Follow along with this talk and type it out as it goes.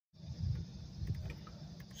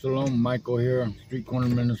Shalom, Michael here, Street Corner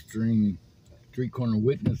Ministering, Street Corner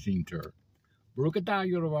Witnessing Tour. Barukata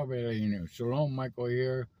Yoruba. Shalom, Michael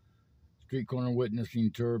here, Street Corner Witnessing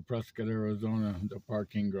Tour, Prescott, Arizona, the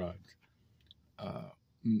parking garage.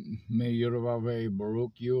 May Yoruba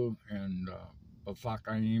Baruch you and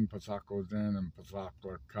Pasakayim, Pasakozen, and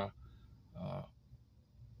Pasaklaka.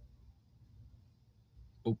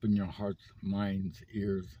 Open your hearts, minds,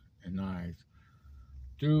 ears, and eyes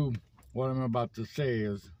to what I'm about to say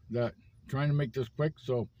is that, trying to make this quick,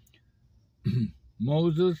 so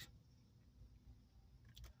Moses,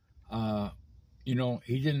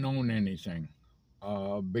 he didn't own anything,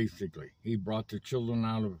 basically. He brought the children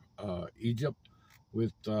out of Egypt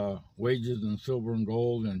with wages and silver and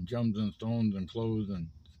gold and gems and stones and clothes and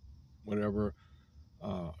whatever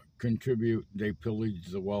contribute. They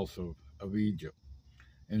pillaged the wealth of Egypt.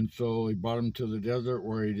 And so he brought him to the desert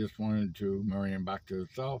where he just wanted to marry him back to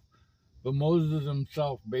himself. But Moses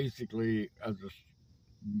himself, basically, as the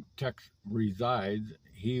text resides,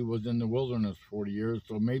 he was in the wilderness 40 years,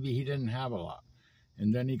 so maybe he didn't have a lot.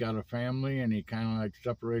 And then he got a family, and he kind of like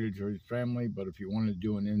separated to his family. But if you want to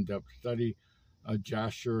do an in-depth study,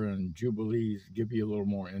 Jasher and Jubilees give you a little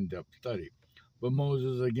more in-depth study. But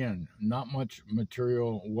Moses, again, not much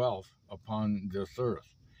material wealth upon this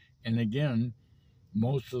earth. And again,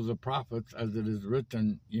 most of the prophets, as it is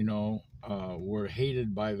written, were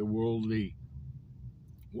hated by the worldly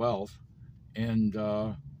wealth. And,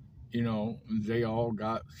 they all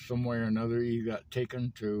got some way or another. He got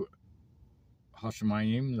taken to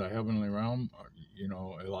Hashemayim, the heavenly realm,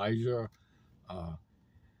 Elijah.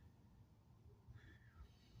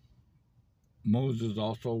 Moses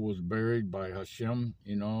also was buried by Hashem,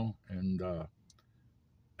 and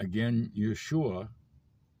again, Yeshua,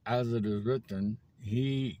 as it is written,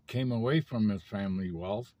 he came away from his family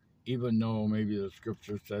wealth, even though maybe the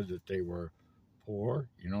scripture says that they were poor,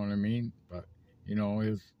 you know what I mean? But,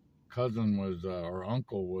 his cousin was, or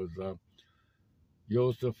uncle was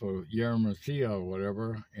Joseph of Arimathea or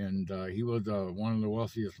whatever, and he was one of the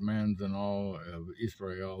wealthiest men in all of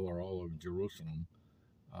Israel or all of Jerusalem,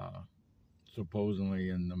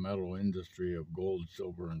 supposedly in the metal industry of gold,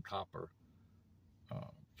 silver, and copper.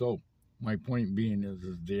 So my point being is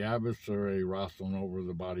the adversary wrestling over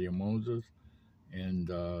the body of Moses,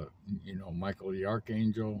 and Michael the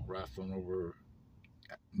Archangel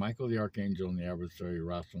and the adversary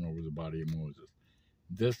wrestling over the body of Moses.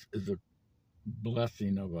 This is a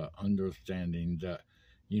blessing of an understanding that,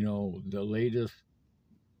 the latest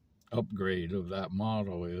upgrade of that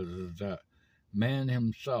model is that man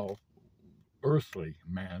himself, earthly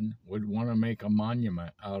man, would want to make a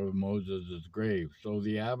monument out of Moses' grave. So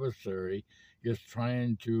the adversary is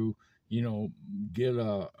trying to, get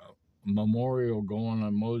a memorial going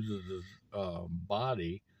on Moses'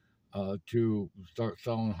 body, to start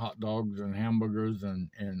selling hot dogs and hamburgers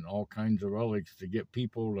and all kinds of relics to get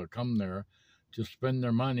people to come there to spend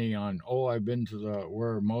their money on, I've been to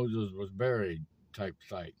where Moses was buried type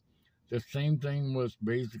site. The same thing with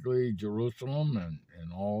basically Jerusalem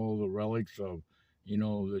and all the relics of,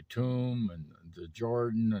 the tomb and the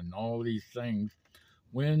Jordan and all these things.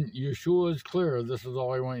 When Yeshua is clear, this is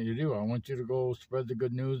all I want you to do. I want you to go spread the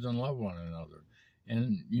good news and love one another.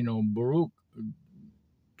 And, Baruch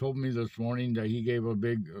told me this morning that he gave a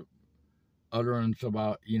big utterance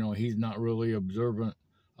about, he's not really observant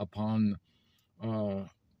upon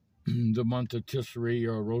the month of Tishrei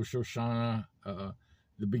or Rosh Hashanah,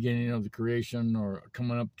 the beginning of the creation, or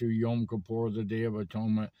coming up to Yom Kippur, the Day of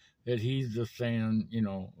Atonement, that he's just saying,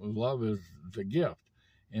 love is the gift.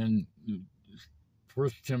 And 1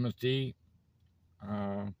 Timothy,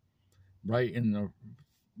 right in the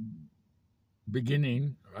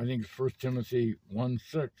beginning, I think it's 1 Timothy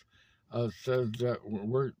 1:6, says that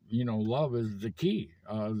love is the key.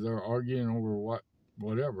 They're arguing over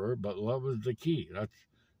whatever, but love is the key.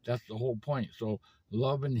 That's the whole point. So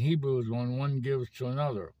love in Hebrew is when one gives to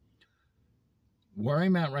another. Where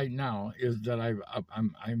I'm at right now is that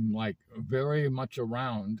I'm like very much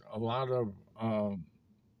around a lot of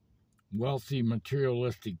wealthy,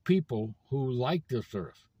 materialistic people who like this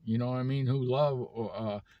earth. You know what I mean? Who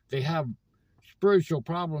love. They have spiritual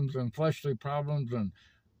problems and fleshly problems and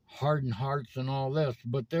hardened hearts and all this,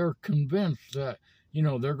 but they're convinced that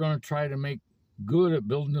they're going to try to make good at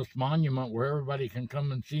building this monument where everybody can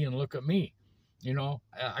come and see and look at me.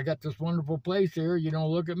 I got this wonderful place here,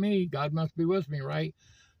 look at me, God must be with me, right?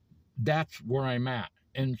 That's where I'm at.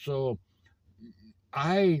 And so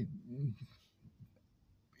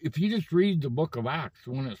if you just read the book of Acts,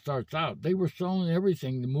 when it starts out, they were selling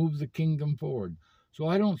everything to move the kingdom forward. So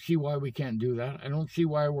I don't see why we can't do that. I don't see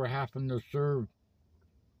why we're having to serve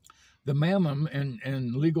the mammon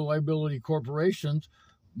and legal liability corporations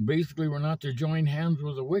basically were not to join hands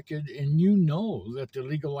with the wicked. And you know that the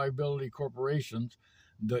legal liability corporations,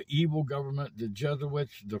 the evil government, the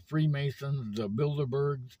Jesuits, the Freemasons, the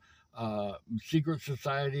Bilderbergs, secret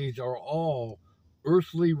societies are all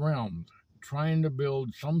earthly realms trying to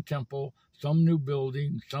build some temple, some new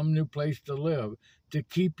building, some new place to live to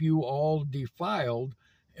keep you all defiled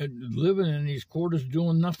and living in these quarters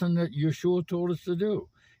doing nothing that Yeshua told us to do.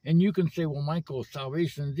 And you can say, well, Michael,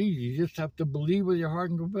 salvation is easy. You just have to believe with your heart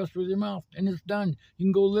and confess with your mouth, and it's done. You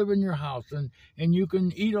can go live in your house, and you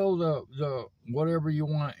can eat all the whatever you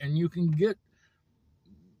want, and you can get,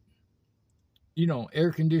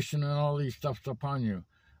 air conditioning and all these stuffs upon you.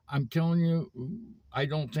 I'm telling you, I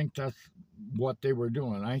don't think that's what they were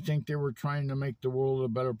doing. I think they were trying to make the world a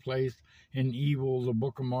better place. And evil, the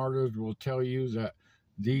Book of Martyrs will tell you that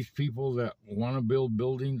these people that want to build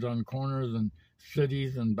buildings on corners and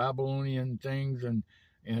cities and Babylonian things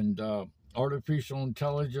and artificial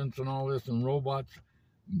intelligence and all this and robots,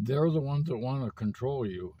 they're the ones that want to control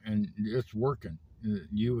you, and it's working.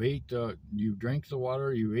 You drank the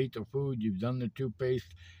water, you ate the food, you've done the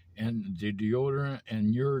toothpaste and the deodorant,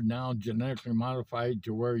 and you're now genetically modified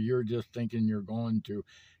to where you're just thinking you're going to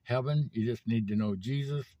heaven. You just need to know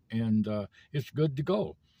Jesus, and it's good to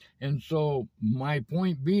go. And so my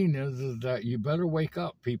point being is that you better wake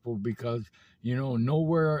up, people, because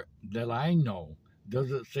nowhere that I know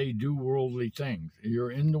does it say do worldly things.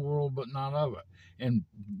 You're in the world, but not of it. And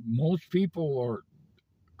most people are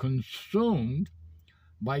consumed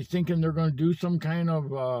by thinking they're going to do some kind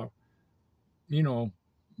of,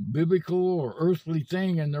 biblical or earthly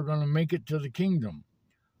thing, and they're going to make it to the kingdom.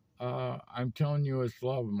 I'm telling you, it's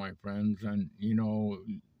love, my friends, and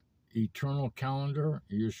eternal calendar.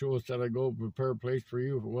 Yeshua said, "I go prepare a place for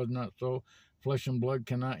you. If it was not so, flesh and blood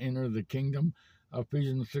cannot enter the kingdom."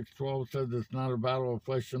 Ephesians 6:12 says it's not a battle of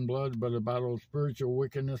flesh and blood, but a battle of spiritual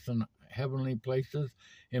wickedness in heavenly places.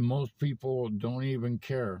 And most people don't even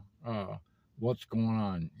care what's going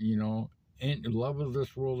on. And love of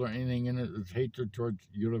this world or anything in it is hatred towards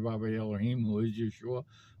Yudavave Elohim, who is Yeshua.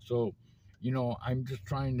 So, I'm just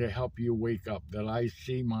trying to help you wake up, that I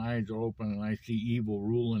see my eyes are open and I see evil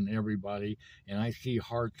ruling everybody, and I see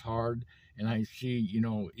hearts hard, and I see,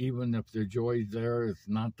 even if the joy's there, it's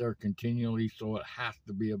not there continually, so it has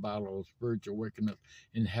to be a battle of spiritual wickedness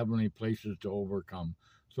in heavenly places to overcome.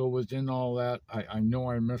 So within all that, I know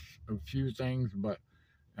I missed a few things, but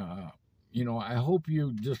I hope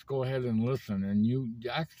you just go ahead and listen, and you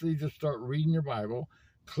actually just start reading your Bible,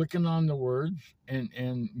 clicking on the words,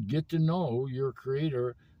 and get to know your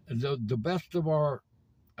Creator. The best of our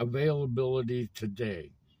availability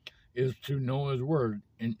today is to know His Word,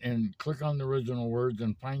 and click on the original words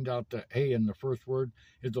and find out that, hey, in the first word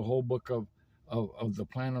is the whole book of the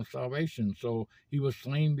plan of salvation. So He was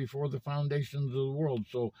slain before the foundations of the world.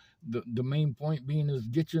 So the main point being is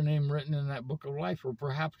get your name written in that book of life, or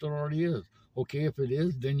perhaps it already is. Okay, if it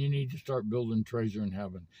is, then you need to start building treasure in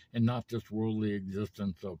heaven and not this worldly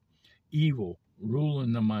existence of evil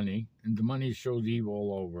ruling the money, and the money shows evil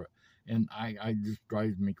all over it. And I just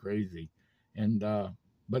drives me crazy. And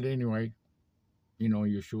but anyway,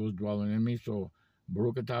 Yeshua's dwelling in me, so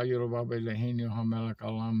Baruch atah Yeruvabe Lehenio Hamelech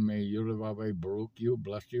Olam. May Yeruvabe Baruch you,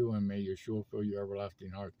 bless you, and may Yeshua fill your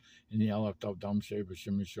everlasting heart. In the Aleph Tav Dam Sheh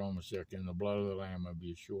B'Shem Yeshua Mashiach, in the blood of the Lamb of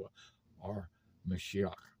Yeshua, our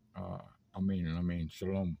Mashiach. Amen and amen.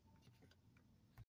 Shalom.